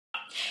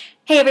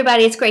Hey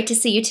everybody, it's great to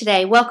see you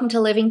today. Welcome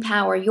to Living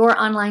Power, your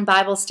online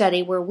Bible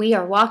study where we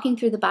are walking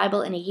through the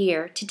Bible in a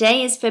year.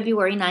 Today is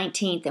February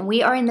 19th and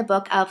we are in the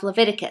book of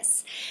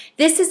Leviticus.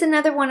 This is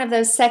another one of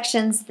those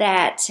sections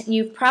that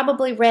you've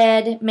probably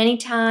read many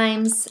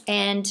times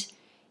and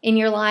in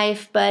your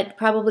life, but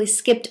probably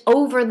skipped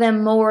over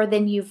them more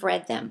than you've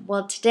read them.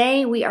 Well,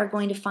 today we are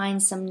going to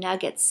find some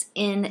nuggets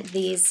in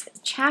these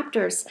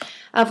chapters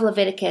of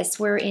Leviticus.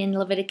 We're in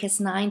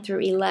Leviticus 9 through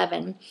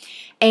 11.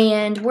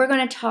 And we're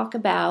going to talk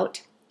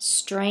about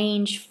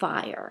strange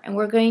fire. And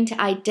we're going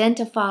to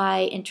identify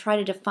and try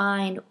to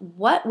define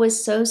what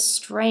was so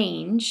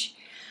strange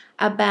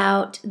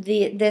about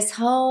this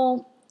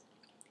whole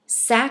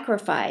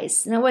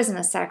sacrifice. And it wasn't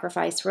a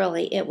sacrifice,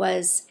 really. It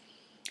was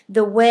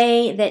the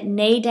way that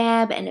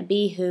Nadab and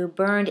Abihu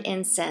burned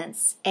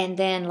incense and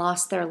then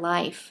lost their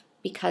life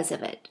because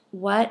of it.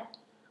 What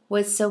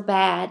was so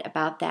bad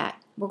about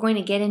that? We're going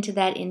to get into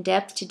that in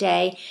depth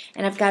today,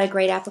 and I've got a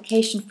great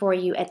application for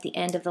you at the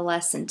end of the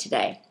lesson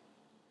today.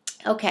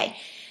 Okay,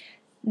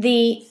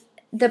 the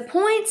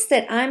points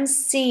that I'm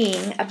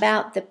seeing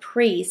about the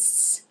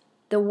priests,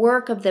 the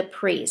work of the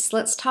priests,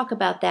 let's talk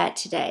about that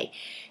today.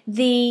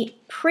 The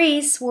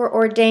priests were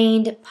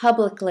ordained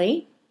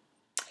publicly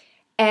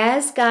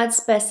as God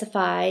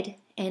specified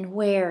and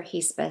where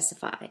He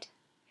specified.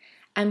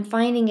 I'm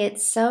finding it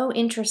so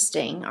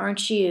interesting,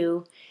 aren't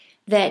you,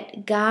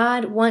 that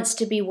God wants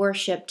to be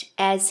worshiped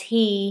as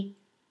He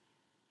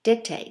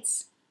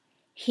dictates.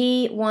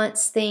 He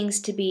wants things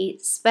to be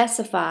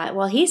specified.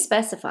 Well, He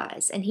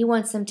specifies, and He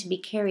wants them to be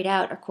carried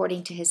out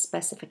according to His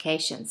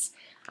specifications.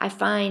 I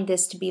find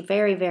this to be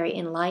very, very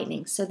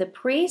enlightening. So the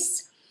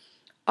priests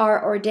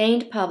are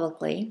ordained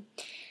publicly.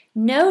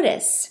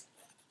 Notice,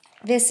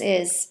 this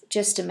is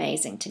just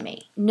amazing to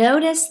me.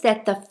 Notice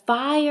that the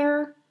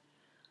fire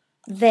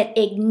that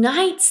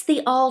ignites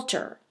the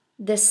altar,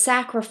 the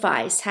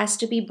sacrifice, has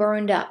to be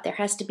burned up. There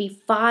has to be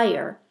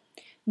fire.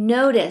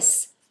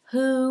 Notice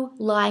who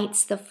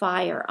lights the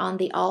fire on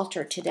the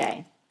altar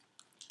today.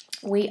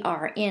 We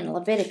are in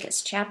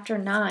Leviticus chapter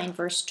 9,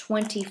 verse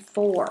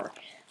 24.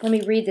 Let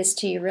me read this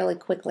to you really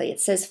quickly. It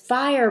says,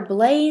 "Fire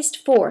blazed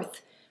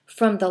forth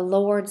from the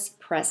Lord's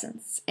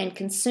presence and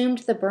consumed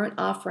the burnt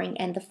offering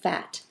and the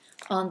fat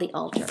on the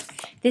altar."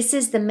 This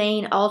is the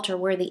main altar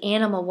where the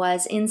animal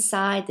was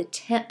inside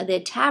the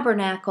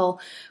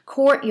tabernacle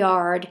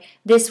courtyard.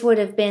 This would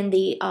have been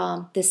the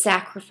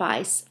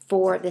sacrifice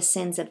for the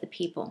sins of the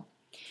people.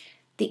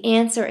 The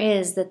answer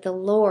is that the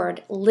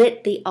Lord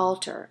lit the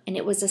altar, and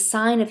it was a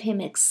sign of Him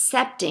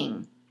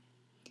accepting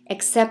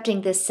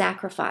this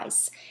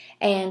sacrifice.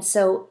 And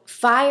so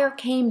fire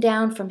came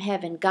down from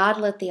heaven. God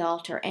lit the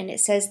altar, and it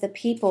says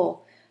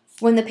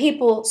when the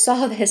people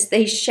saw this,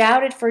 they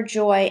shouted for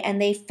joy and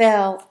they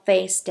fell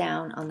face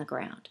down on the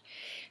ground.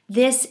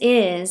 This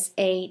is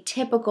a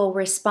typical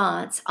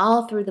response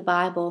all through the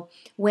Bible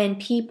when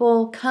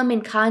people come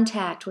in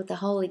contact with the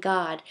Holy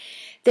God.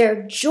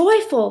 They're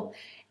joyful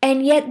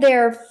and yet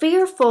they're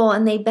fearful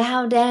and they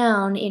bow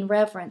down in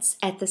reverence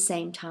at the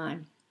same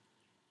time.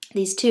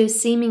 These two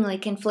seemingly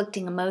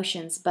conflicting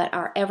emotions but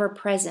are ever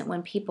present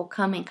when people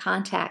come in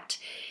contact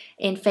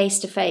in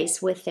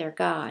face-to-face with their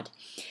God.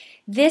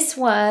 This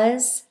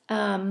was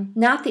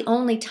not the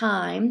only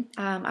time.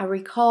 I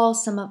recall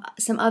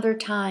some other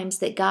times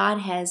that God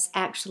has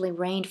actually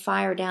rained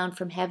fire down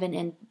from heaven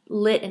and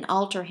lit an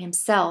altar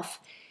Himself.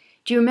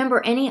 Do you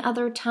remember any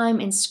other time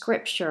in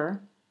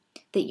Scripture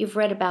that you've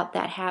read about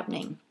that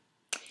happening?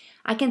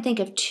 I can think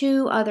of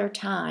two other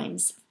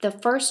times. The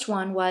first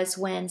one was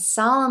when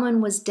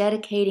Solomon was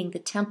dedicating the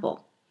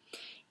temple.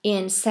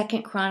 In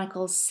 2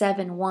 Chronicles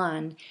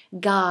 7:1,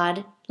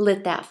 God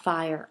lit that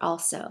fire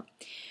also.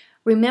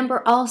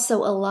 Remember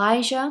also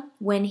Elijah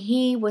when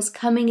he was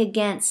coming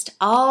against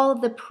all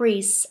the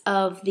priests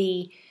of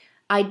the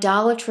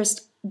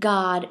idolatrous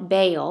god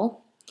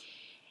Baal.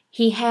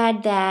 He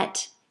had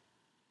that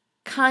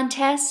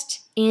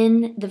contest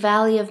in the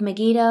valley of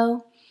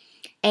Megiddo,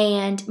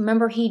 and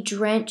remember he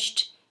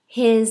drenched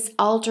his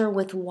altar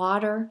with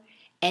water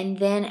and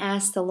then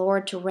asked the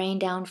Lord to rain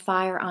down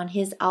fire on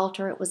his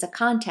altar. It was a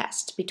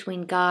contest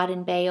between God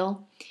and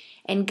Baal,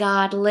 and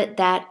God lit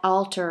that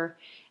altar,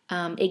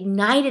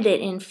 ignited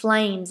it in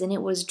flames, and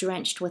it was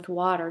drenched with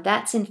water.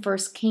 That's in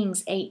 1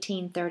 Kings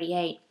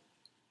 18:38.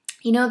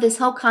 You know, this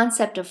whole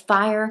concept of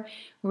fire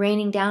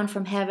raining down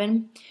from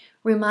heaven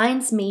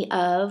reminds me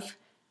of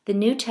the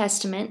New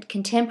Testament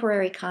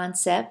contemporary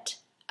concept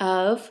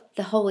of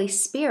the Holy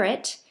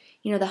Spirit.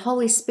 You know, the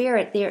Holy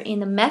Spirit there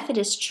in the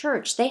Methodist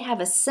Church, they have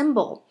a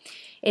symbol.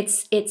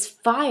 It's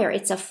fire,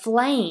 it's a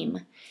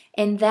flame.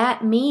 And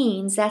that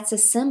means that's a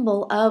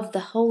symbol of the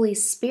Holy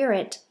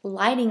Spirit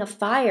lighting a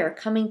fire,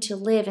 coming to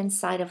live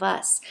inside of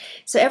us.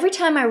 So every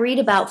time I read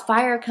about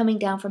fire coming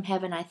down from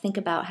heaven, I think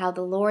about how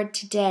the Lord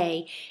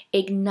today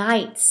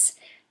ignites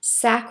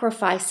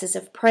sacrifices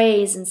of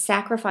praise and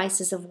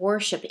sacrifices of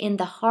worship in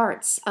the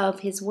hearts of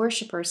His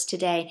worshipers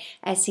today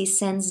as He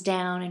sends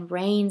down and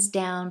rains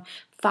down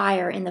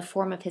fire in the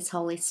form of His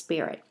Holy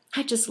Spirit.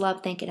 I just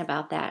love thinking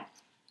about that.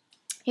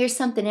 Here's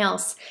something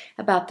else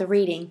about the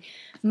reading.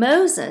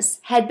 Moses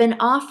had been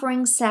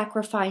offering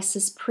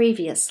sacrifices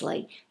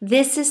previously.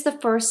 This is the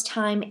first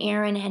time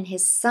Aaron and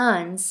his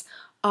sons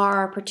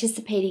are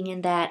participating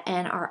in that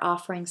and are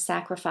offering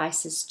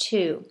sacrifices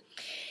too.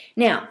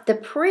 Now, the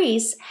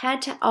priests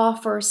had to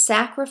offer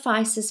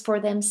sacrifices for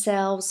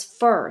themselves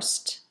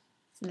first.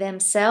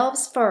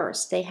 Themselves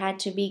first. They had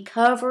to be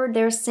covered,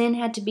 their sin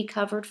had to be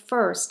covered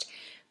first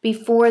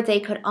before they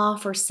could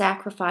offer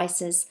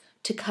sacrifices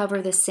to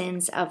cover the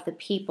sins of the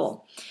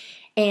people.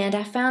 And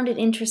I found it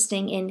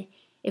interesting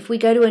if we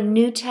go to a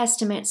New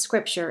Testament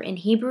scripture in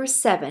Hebrews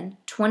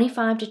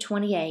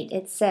 7:25-28,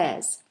 it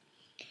says,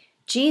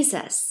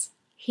 Jesus,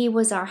 he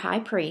was our high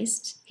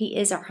priest. He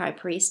is our high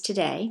priest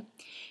today.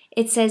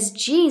 It says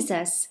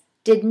Jesus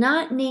did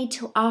not need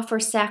to offer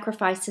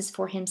sacrifices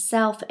for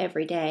himself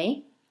every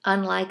day,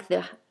 unlike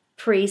the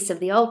priests of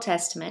the Old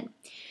Testament,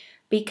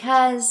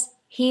 because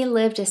he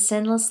lived a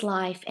sinless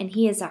life and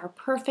he is our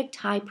perfect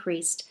high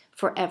priest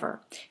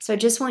forever. So I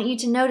just want you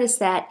to notice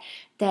that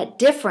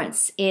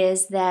difference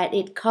is that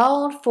it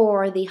called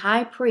for the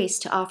high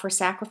priest to offer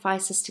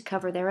sacrifices to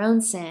cover their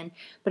own sin,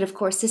 but of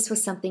course this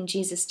was something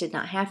Jesus did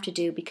not have to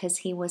do because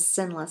he was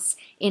sinless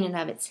in and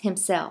of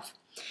himself.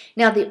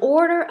 Now the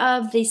order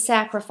of the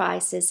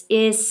sacrifices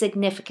is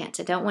significant.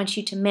 I don't want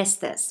you to miss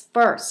this.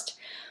 First,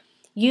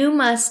 you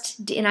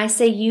must, and I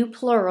say you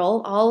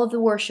plural, all of the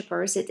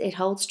worshipers, it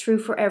holds true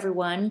for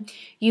everyone,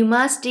 you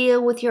must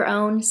deal with your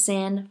own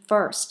sin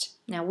first.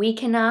 Now, we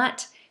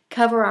cannot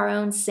cover our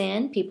own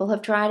sin. People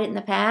have tried it in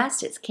the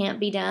past. It can't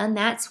be done.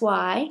 That's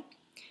why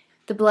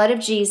the blood of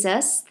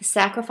Jesus, the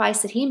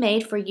sacrifice that he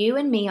made for you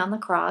and me on the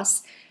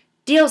cross,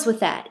 deals with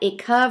that. It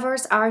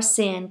covers our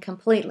sin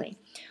completely.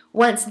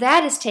 Once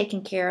that is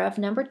taken care of,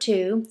 number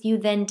 2, you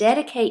then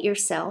dedicate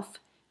yourself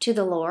to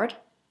the Lord.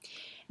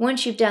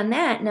 Once you've done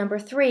that, number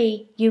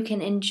 3, you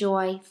can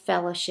enjoy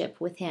fellowship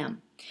with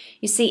him.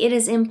 You see, it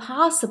is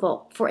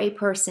impossible for a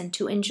person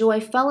to enjoy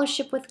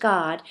fellowship with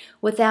God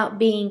without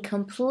being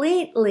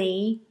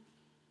completely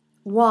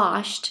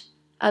washed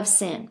of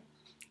sin.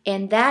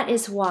 And that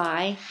is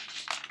why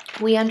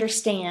we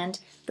understand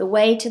the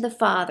way to the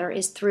Father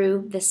is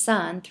through the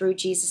Son, through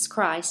Jesus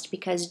Christ,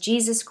 because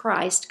Jesus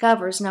Christ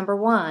covers, number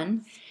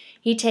 1,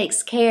 he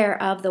takes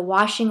care of the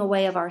washing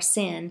away of our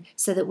sin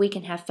so that we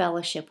can have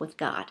fellowship with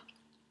God.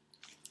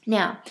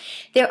 Now,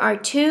 there are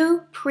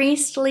 2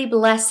 priestly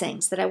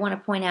blessings that I want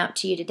to point out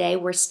to you today.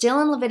 We're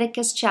still in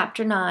Leviticus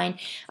chapter 9.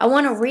 I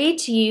want to read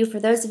to you, for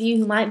those of you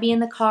who might be in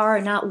the car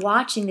or not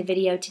watching the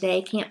video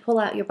today, can't pull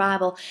out your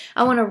Bible,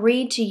 I want to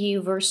read to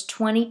you verse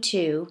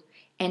 22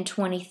 and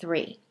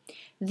 23.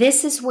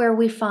 This is where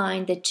we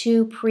find the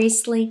 2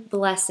 priestly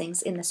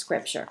blessings in the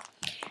scripture.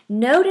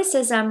 Notice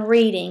as I'm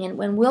reading, and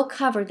when we'll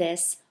cover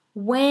this,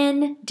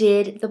 when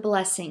did the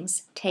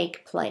blessings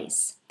take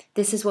place?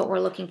 This is what we're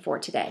looking for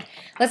today.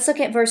 Let's look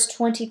at verse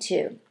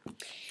 22.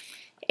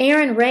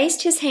 Aaron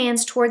raised his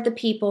hands toward the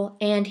people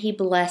and he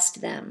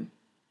blessed them.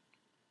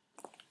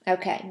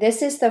 Okay,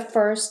 this is the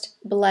first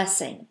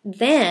blessing.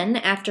 Then,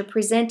 after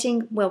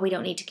presenting, well, we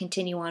don't need to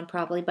continue on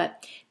probably,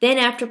 but then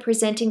after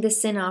presenting the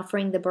sin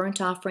offering, the burnt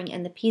offering,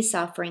 and the peace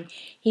offering,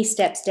 he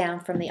steps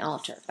down from the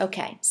altar.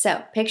 Okay,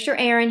 so picture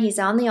Aaron. He's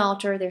on the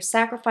altar. There's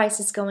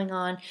sacrifices going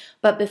on,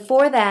 but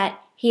before that,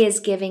 he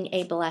is giving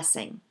a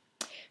blessing.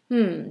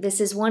 This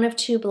is one of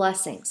 2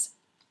 blessings.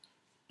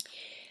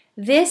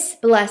 This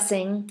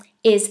blessing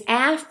is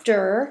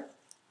after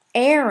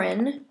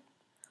Aaron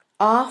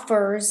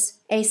offers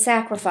a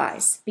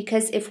sacrifice,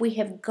 because if we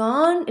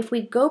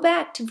go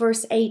back to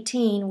verse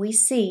 18, we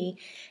see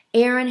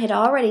Aaron had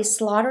already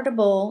slaughtered a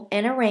bull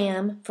and a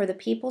ram for the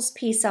people's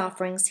peace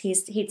offerings.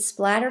 He'd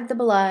splattered the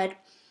blood,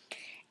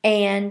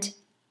 and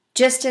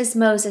just as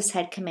Moses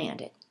had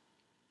commanded.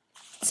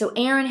 So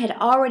Aaron had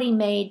already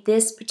made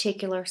this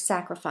particular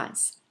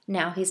sacrifice.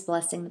 Now he's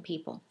blessing the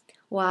people.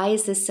 Why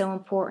is this so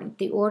important?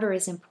 The order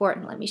is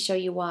important. Let me show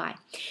you why.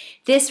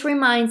 This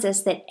reminds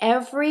us that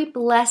every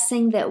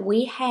blessing that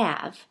we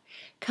have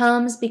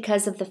comes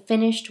because of the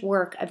finished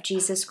work of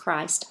Jesus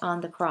Christ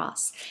on the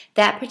cross.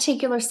 That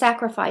particular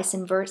sacrifice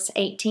in verse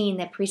 18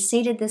 that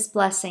preceded this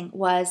blessing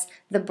was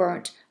the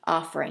burnt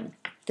offering,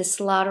 the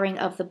slaughtering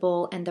of the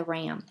bull and the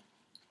ram.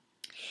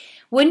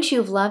 Wouldn't you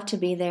have loved to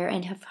be there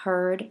and have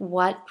heard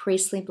what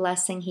priestly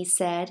blessing he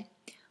said?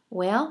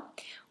 Well,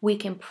 we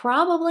can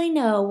probably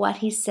know what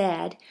he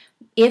said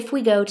if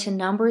we go to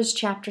Numbers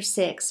chapter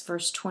 6,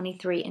 verse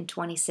 23 and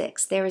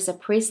 26. There is a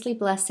priestly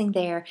blessing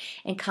there,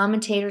 and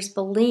commentators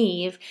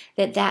believe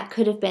that that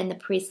could have been the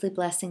priestly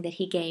blessing that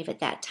he gave at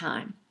that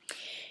time.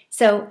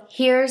 So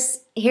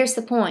here's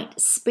the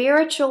point.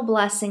 Spiritual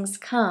blessings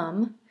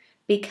come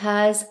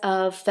because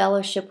of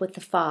fellowship with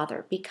the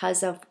Father,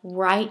 because of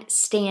right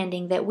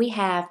standing that we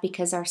have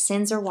because our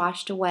sins are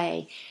washed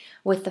away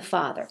with the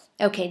Father.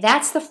 Okay,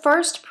 that's the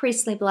first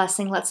priestly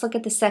blessing. Let's look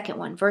at the second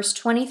one. Verse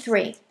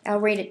 23. I'll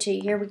read it to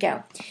you. Here we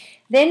go.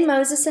 Then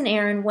Moses and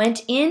Aaron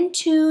went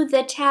into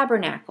the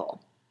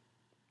tabernacle.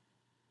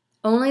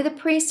 Only the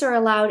priests are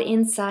allowed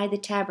inside the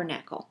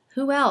tabernacle.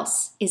 Who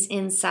else is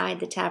inside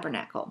the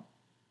tabernacle?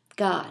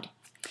 God.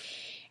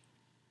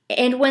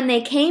 And when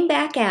they came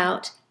back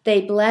out,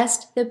 they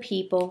blessed the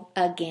people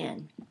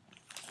again.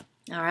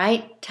 All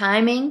right,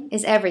 timing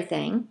is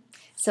everything.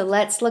 So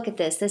let's look at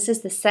this. This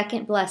is the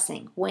second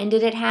blessing. When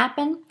did it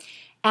happen?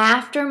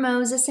 After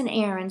Moses and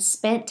Aaron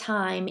spent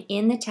time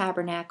in the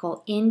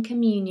tabernacle, in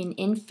communion,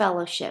 in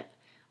fellowship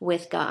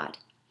with God.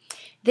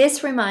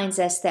 This reminds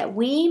us that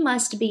we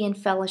must be in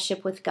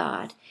fellowship with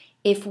God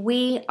if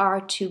we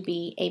are to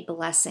be a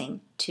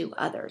blessing to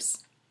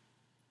others.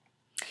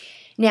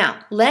 Now,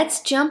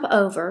 let's jump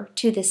over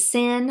to the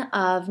sin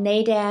of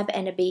Nadab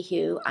and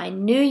Abihu. I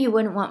knew you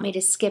wouldn't want me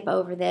to skip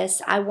over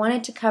this. I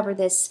wanted to cover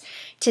this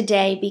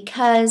today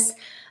because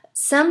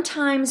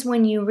sometimes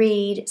when you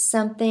read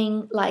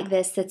something like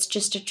this that's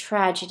just a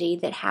tragedy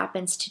that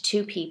happens to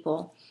two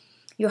people,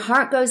 your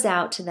heart goes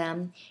out to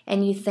them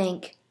and you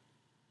think,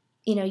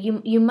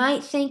 you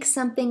might think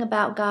something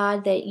about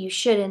God that you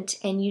shouldn't,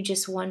 and you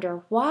just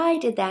wonder, why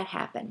did that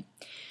happen?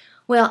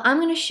 Well, I'm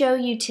going to show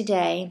you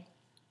today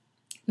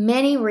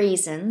many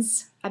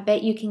reasons, I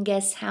bet you can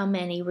guess how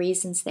many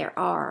reasons there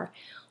are,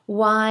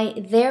 why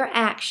their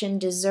action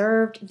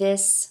deserved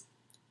this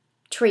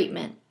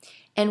treatment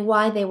and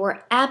why they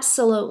were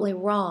absolutely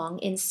wrong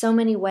in so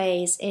many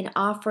ways in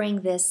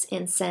offering this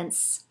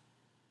incense,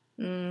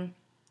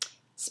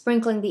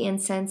 sprinkling the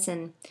incense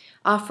and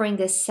offering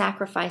this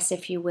sacrifice,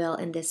 if you will,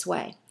 in this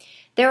way.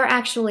 There are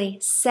actually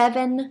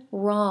 7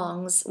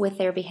 wrongs with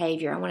their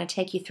behavior. I want to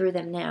take you through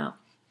them now.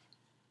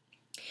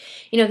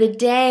 The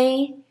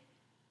day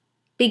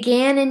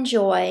began in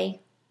joy.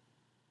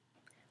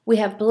 We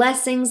have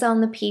blessings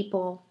on the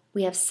people.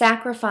 We have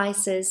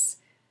sacrifices.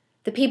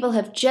 The people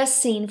have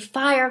just seen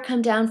fire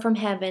come down from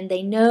heaven.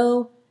 They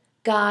know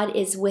God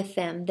is with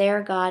them.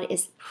 Their God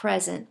is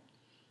present.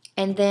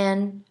 And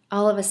then,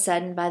 all of a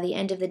sudden, by the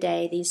end of the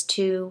day, these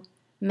 2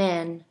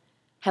 men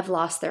have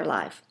lost their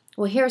life.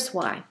 Well, here's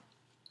why.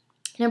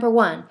 Number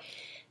 1,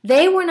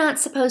 they were not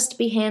supposed to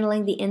be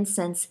handling the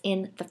incense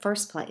in the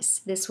first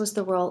place. This was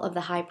the role of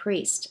the high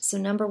priest. So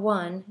number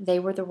 1, they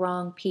were the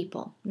wrong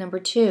people. Number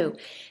 2,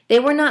 they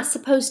were not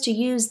supposed to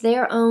use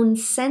their own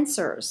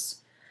censers.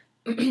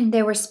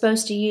 They were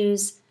supposed to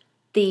use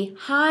the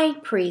high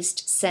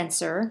priest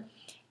censer,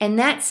 and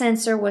that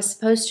censer was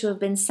supposed to have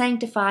been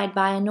sanctified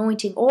by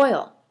anointing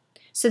oil.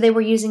 So they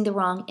were using the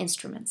wrong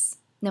instruments.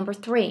 Number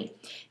 3,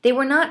 they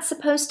were not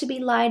supposed to be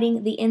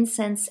lighting the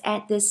incense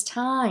at this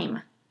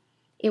time.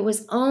 It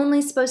was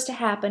only supposed to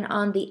happen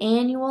on the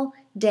annual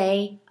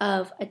Day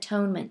of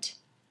Atonement.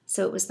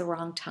 So it was the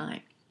wrong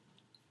time.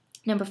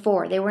 Number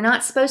 4, they were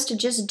not supposed to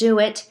just do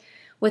it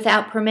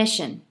without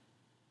permission.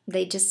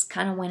 They just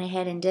kind of went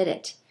ahead and did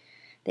it.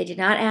 They did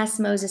not ask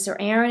Moses or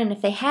Aaron, and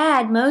if they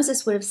had,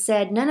 Moses would have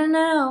said,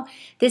 no,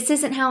 this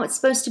isn't how it's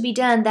supposed to be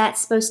done.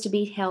 That's supposed to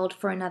be held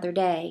for another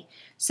day.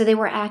 So they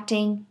were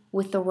acting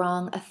with the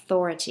wrong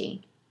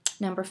authority.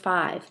 Number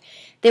 5,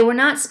 they were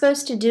not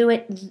supposed to do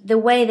it the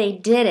way they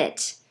did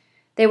it.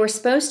 They were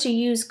supposed to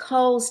use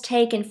coals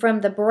taken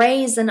from the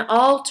brazen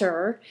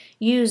altar,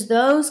 use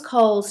those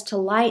coals to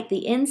light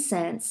the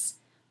incense,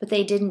 but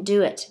they didn't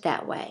do it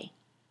that way.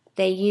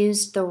 They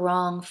used the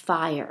wrong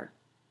fire.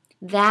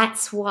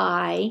 That's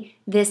why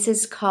this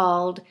is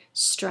called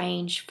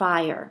strange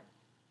fire.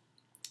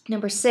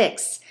 Number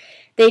 6,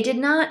 they did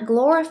not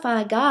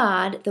glorify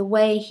God the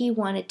way He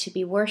wanted to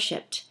be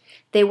worshipped.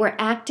 They were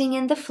acting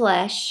in the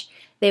flesh.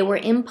 They were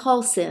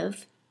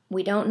impulsive.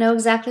 We don't know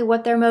exactly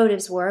what their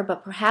motives were,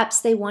 but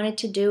perhaps they wanted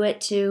to do it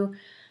to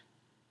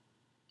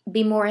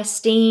be more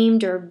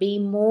esteemed or be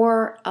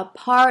more a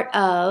part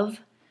of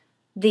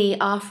the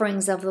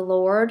offerings of the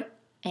Lord,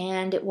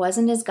 and it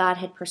wasn't as God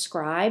had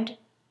prescribed.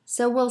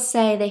 So we'll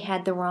say they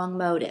had the wrong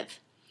motive.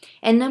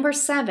 And number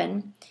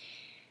 7,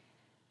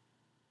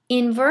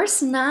 in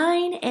verse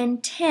 9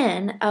 and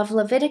 10 of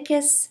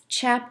Leviticus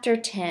chapter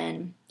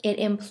 10, it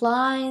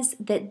implies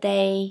that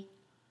they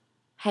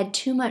had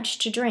too much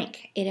to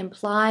drink. It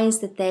implies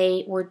that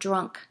they were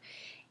drunk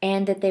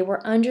and that they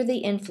were under the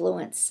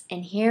influence.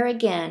 And here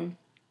again,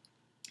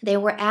 they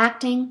were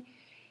acting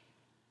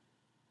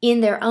in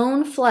their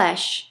own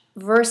flesh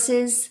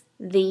versus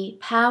the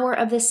power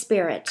of the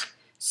Spirit.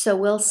 So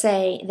we'll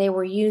say they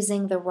were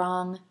using the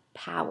wrong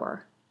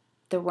power,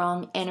 the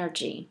wrong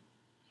energy.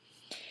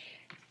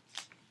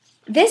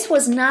 This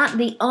was not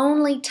the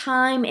only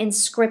time in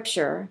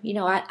Scripture.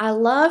 I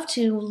love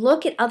to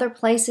look at other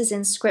places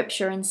in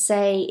Scripture and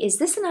say, is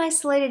this an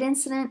isolated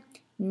incident?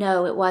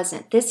 No, it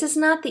wasn't. This is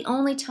not the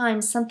only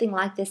time something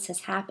like this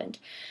has happened.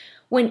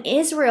 When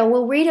Israel,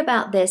 we'll read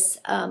about this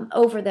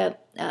over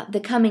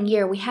the coming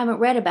year. We haven't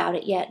read about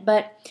it yet,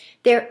 but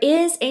there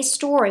is a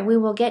story we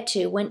will get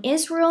to. When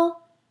Israel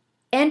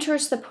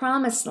enters the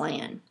Promised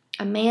Land,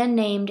 a man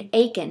named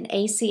Achan,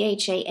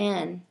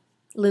 Achan,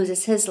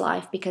 loses his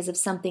life because of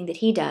something that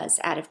he does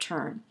out of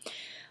turn.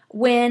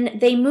 When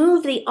they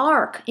move the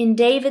ark in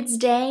David's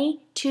day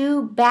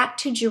back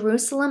to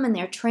Jerusalem, and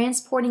they're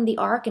transporting the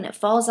ark and it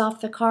falls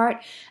off the cart,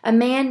 a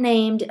man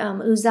named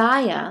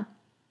Uzziah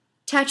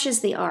touches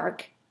the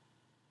ark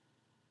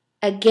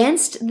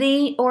against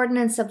the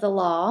ordinance of the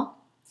law,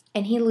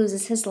 and he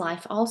loses his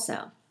life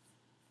also.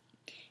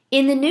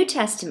 In the New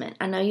Testament,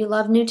 I know you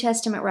love New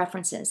Testament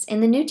references.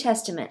 In the New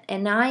Testament,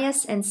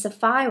 Ananias and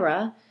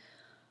Sapphira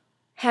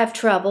have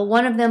trouble.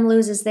 One of them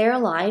loses their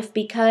life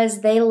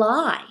because they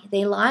lie.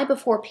 They lie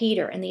before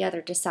Peter and the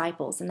other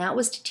disciples, and that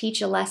was to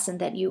teach a lesson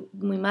that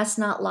we must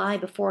not lie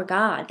before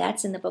God.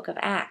 That's in the book of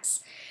Acts.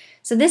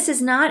 So this is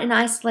not an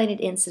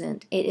isolated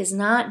incident. It is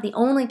not the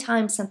only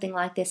time something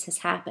like this has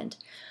happened.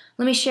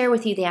 Let me share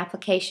with you the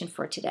application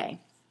for today.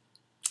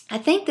 I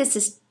think this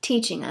is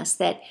teaching us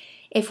that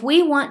if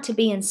we want to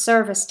be in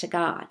service to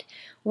God,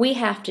 we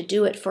have to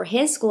do it for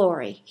His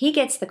glory. He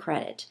gets the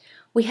credit.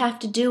 We have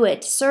to do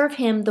it, serve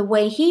Him the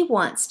way He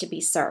wants to be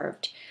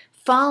served,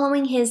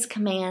 following His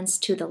commands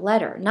to the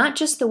letter, not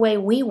just the way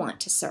we want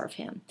to serve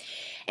Him.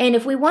 And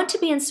if we want to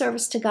be in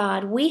service to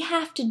God, we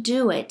have to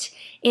do it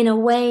in a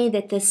way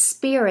that the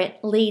Spirit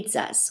leads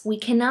us. We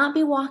cannot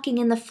be walking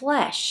in the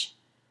flesh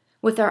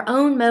with our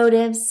own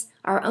motives,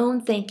 our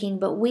own thinking,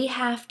 but we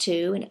have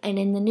to, and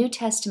in the New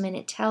Testament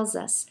it tells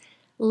us,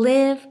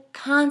 live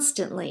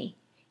constantly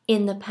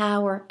in the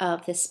power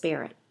of the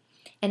Spirit.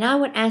 And I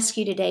would ask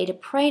you today to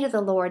pray to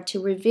the Lord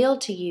to reveal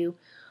to you,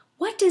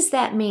 what does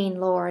that mean,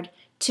 Lord,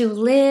 to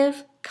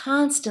live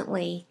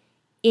constantly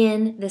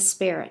in the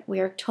Spirit? We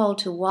are told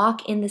to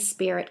walk in the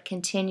Spirit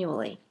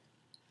continually.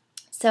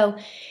 So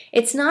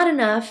it's not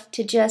enough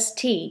to just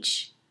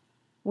teach.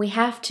 We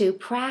have to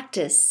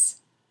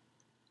practice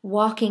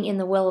walking in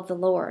the will of the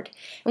Lord.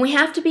 And we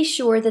have to be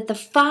sure that the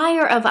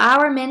fire of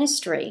our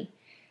ministry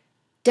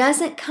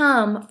doesn't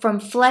come from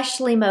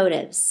fleshly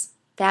motives.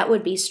 That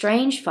would be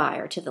strange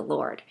fire to the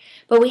Lord.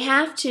 But we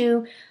have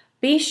to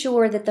be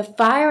sure that the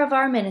fire of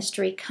our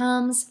ministry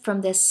comes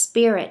from the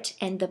Spirit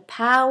and the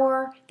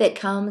power that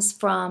comes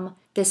from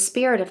the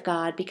Spirit of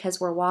God because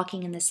we're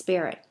walking in the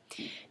Spirit.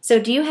 So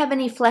do you have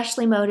any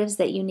fleshly motives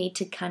that you need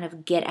to kind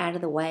of get out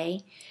of the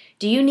way?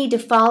 Do you need to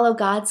follow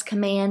God's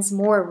commands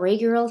more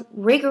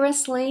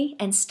rigorously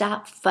and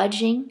stop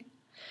fudging?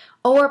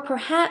 Or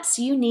perhaps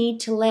you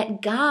need to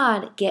let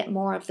God get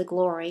more of the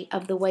glory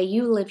of the way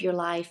you live your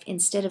life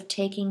instead of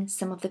taking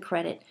some of the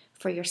credit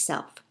for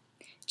yourself.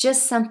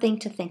 Just something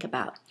to think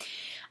about.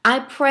 I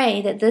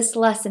pray that this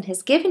lesson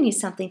has given you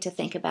something to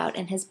think about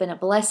and has been a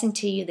blessing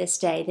to you this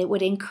day that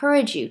would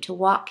encourage you to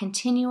walk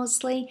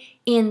continuously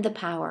in the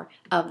power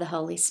of the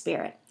Holy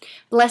Spirit.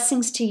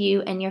 Blessings to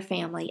you and your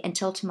family.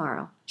 Until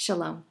tomorrow.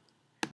 Shalom.